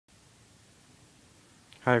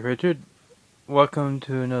Hi Richard, welcome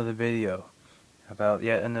to another video about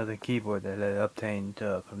yet another keyboard that I obtained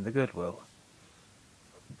from the Goodwill.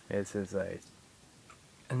 This is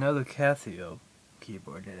another Casio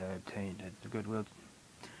keyboard that I obtained at the Goodwill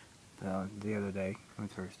the other day, on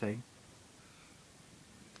Thursday.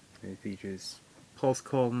 It features pulse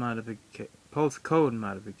code modification,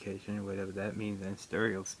 whatever that means, and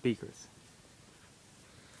stereo speakers.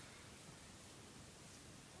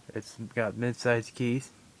 It's got mid-size keys,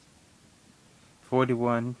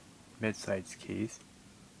 41 mid-size keys,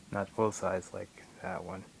 not full size like that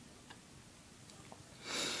one.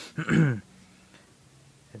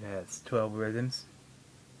 It has 12 rhythms,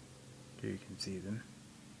 so you can see them,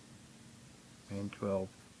 and 12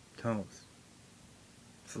 tones,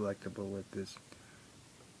 selectable with this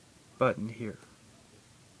button here.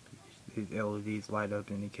 These LEDs light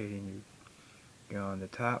up indicating you're on the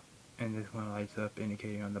top, and this one lights up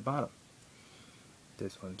indicating on the bottom.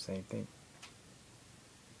 This one, same thing.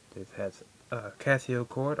 This has a Casio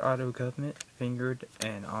chord, auto accompaniment, fingered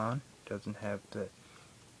and on. Doesn't have the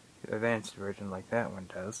advanced version like that one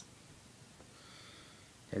does.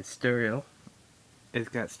 It's stereo. It's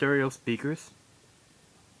got stereo speakers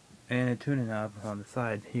and a tuning knob on the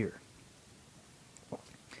side here.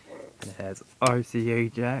 It has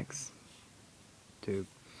RCA jacks to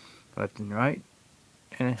left and right,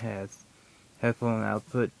 and it has headphone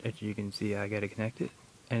output, as you can see I got it connected,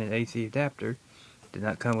 and an AC adapter. Did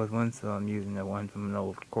not come with one, so I'm using the one from an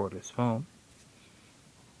old cordless phone.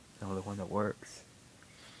 The only one that works.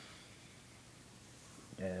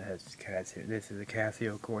 Yeah, it has Casio. This is a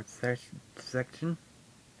Casio chord section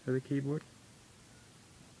for the keyboard,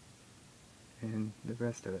 and the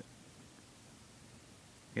rest of it.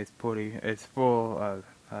 It's full of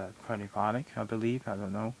polyphonic, I believe. I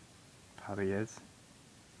don't know. Probably is.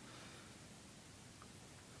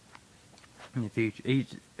 And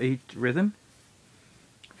each rhythm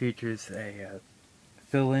features a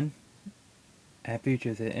fill-in. It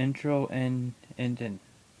features an intro and ending,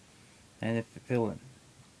 and a fill-in.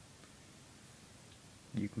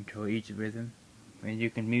 You control each rhythm, and you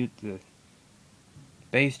can mute the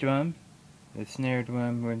bass drum, the snare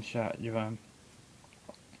drum, rim shot drum,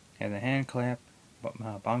 and the hand clap,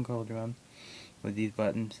 bongo drum with these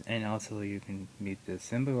buttons, and also you can mute the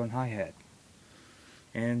cymbal and hi-hat.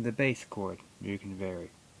 And the bass chord you can vary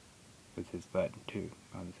with this button too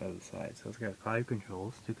on this other side. So it's got 5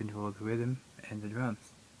 controls to control the rhythm and the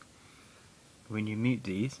drums. When you mute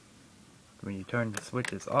these, when you turn the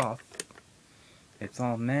switches off, it's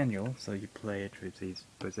all manual, so you play it with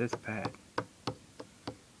this pad.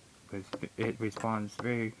 Because it responds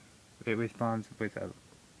with a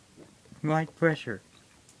light pressure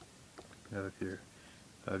of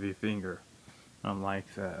your finger,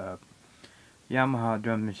 unlike the Yamaha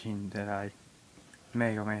drum machine that I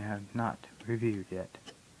may or may have not reviewed yet.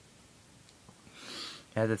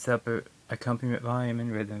 It has a separate accompaniment volume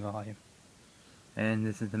and rhythm volume, and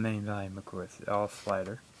this is the main volume, of course, all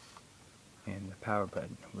slider, and the power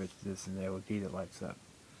button, which this is the LED that lights up.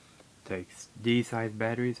 Takes D-size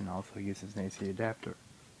batteries and also uses an AC adapter.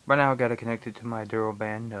 Right now I got it connected to my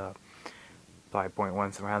Duroband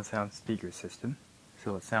 5.1 surround sound speaker system,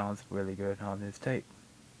 so it sounds really good on this tape.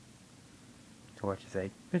 To watch this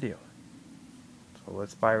video. So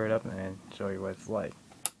let's fire it up and show you what it's like.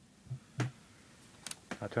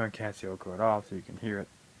 I'll turn Casio chord off so you can hear it.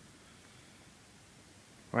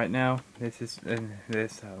 Right now, I'm going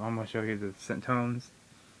to show you the tones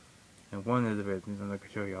and one of the rhythms. I'm going to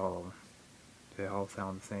show you all of them. They all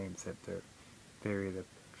sound the same except they vary the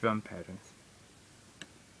drum patterns.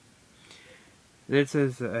 This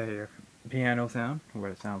is a piano sound, what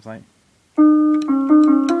it sounds like.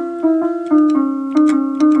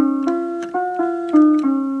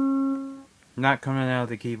 Not coming out of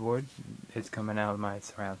the keyboard, it's coming out of my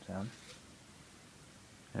surround sound.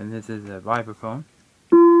 And this is a vibraphone.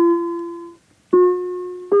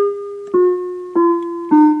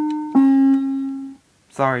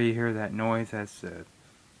 Sorry you hear that noise, that's the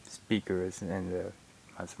speakers and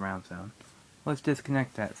my surround sound. Let's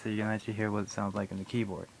disconnect that so you can actually hear what it sounds like in the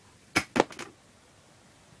keyboard.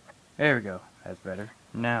 There we go, that's better.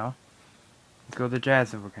 Now, let's go to the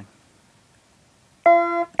jazz organ.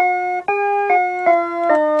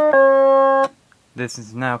 This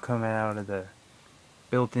is now coming out of the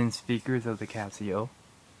built-in speakers of the Casio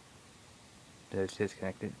that's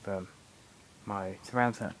disconnected from my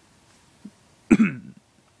surround sound.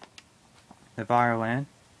 The violin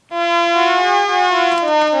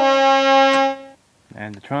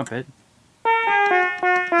and the trumpet.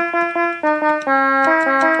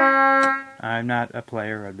 I'm not a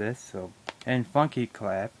player of this, so and funky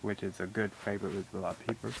clap, which is a good favorite with a lot of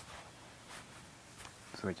people.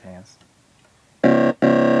 Switch hands.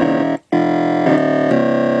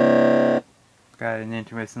 Got an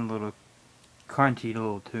interesting little crunchy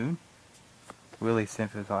little tune. Really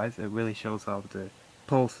simplifies. It really shows off the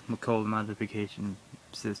pulse code modification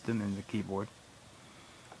system in the keyboard.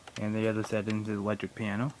 And the other settings is electric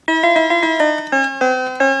piano,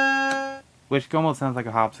 which almost sounds like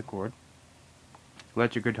a harpsichord.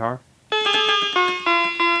 Electric guitar.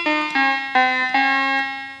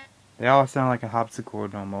 They all sound like a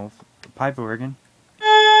harpsichord almost. Pipe organ.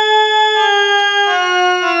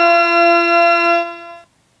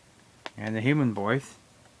 And the human voice.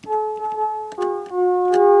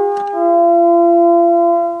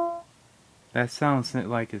 That sounds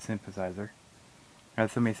like a synthesizer.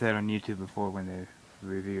 As somebody said on YouTube before when they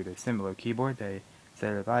reviewed a similar keyboard, they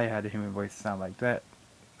said if I had a human voice sound like that,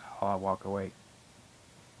 I'll walk away.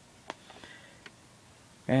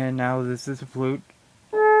 And now this is a flute.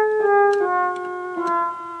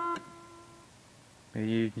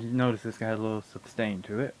 You notice it's got a little sustain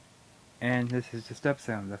to it. And this is the step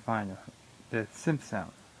sound, the synth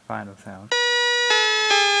sound, final sound.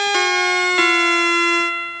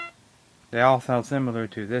 They all sound similar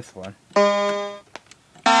to this one.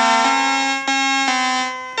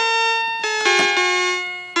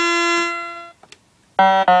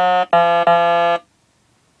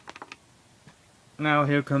 Now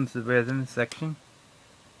here comes the rhythm section.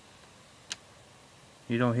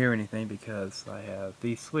 You don't hear anything because I have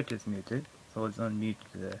these switches muted, so let's unmute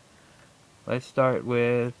let's start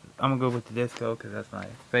with, I'm going to go with the disco because that's my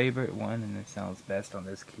favorite one and it sounds best on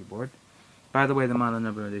this keyboard. By the way, the model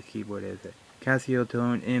number of this keyboard is a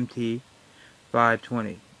Casiotone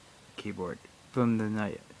MT520 keyboard from the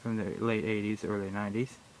late 80s, early 90s.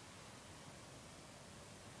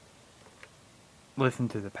 Listen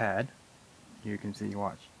to the pad. You can see,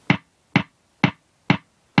 watch.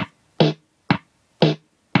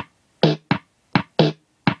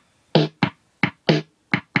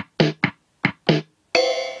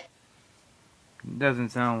 It doesn't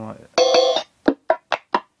sound like...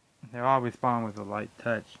 They all respond with a light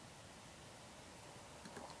touch.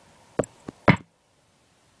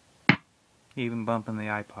 Even bumping the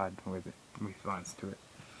iPod with it responds to it.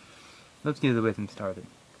 Let's get the rhythm started.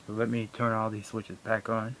 So let me turn all these switches back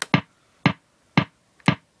on.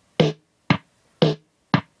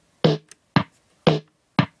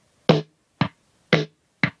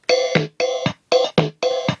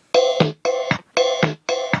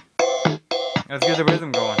 Let's get the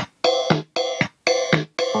rhythm going.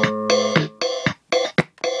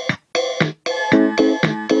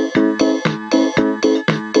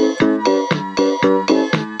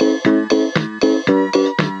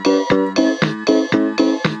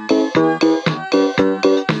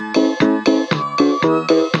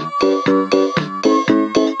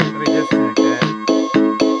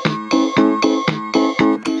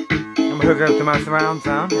 Hook up to my surround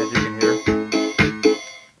sound, as you can hear.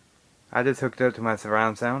 I just hooked up to my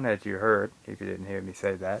surround sound, as you heard, if you didn't hear me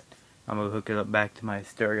say that. I'm going to hook it up back to my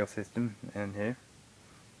stereo system in here.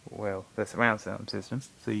 Well, the surround sound system,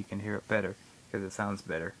 so you can hear it better, because it sounds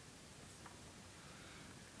better.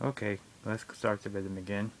 Okay, let's start the rhythm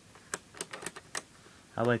again.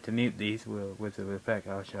 I like to mute these with the effect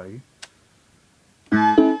I'll show you.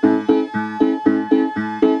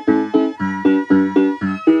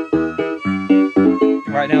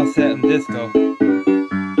 Right now set in disco.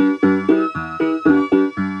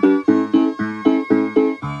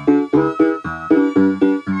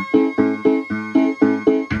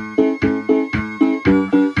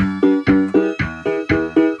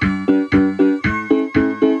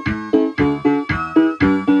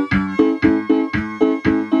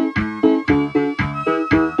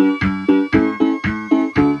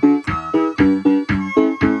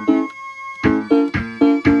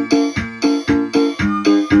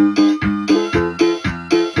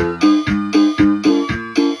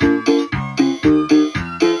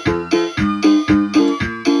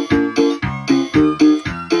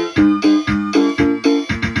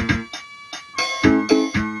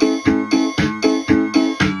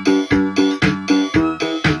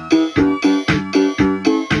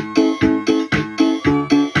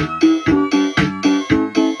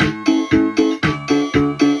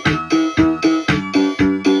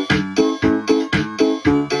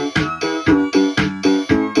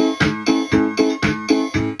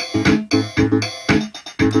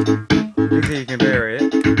 You can vary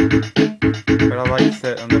it, but I like to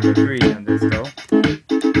set on number 3 on disco.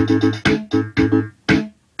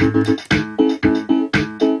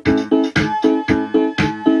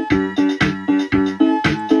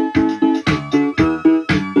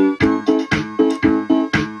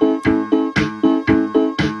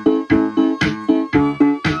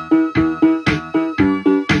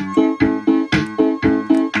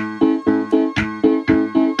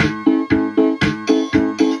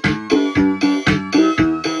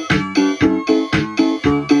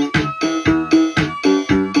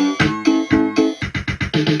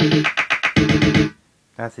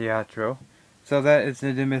 Casiotone. So that is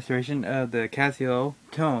a demonstration of the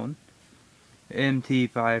Casiotone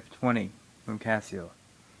MT520 from Casio.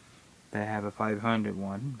 They have a 500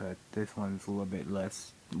 one, but this one's a little bit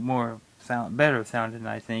less, better sounding,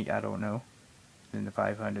 I think. I don't know, than the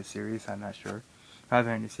 500 series. I'm not sure.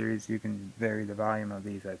 500 series, you can vary the volume of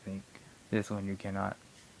these, I think. This one you cannot.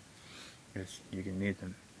 You can mute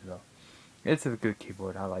them. So it's a good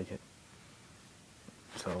keyboard. I like it.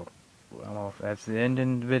 So that's the end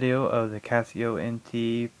of the video of the Casio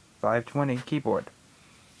NT520 keyboard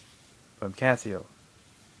from Casio,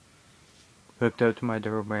 hooked up to my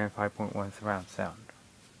Duraband 5.1 surround sound.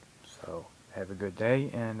 So have a good day,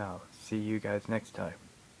 and I'll see you guys next time.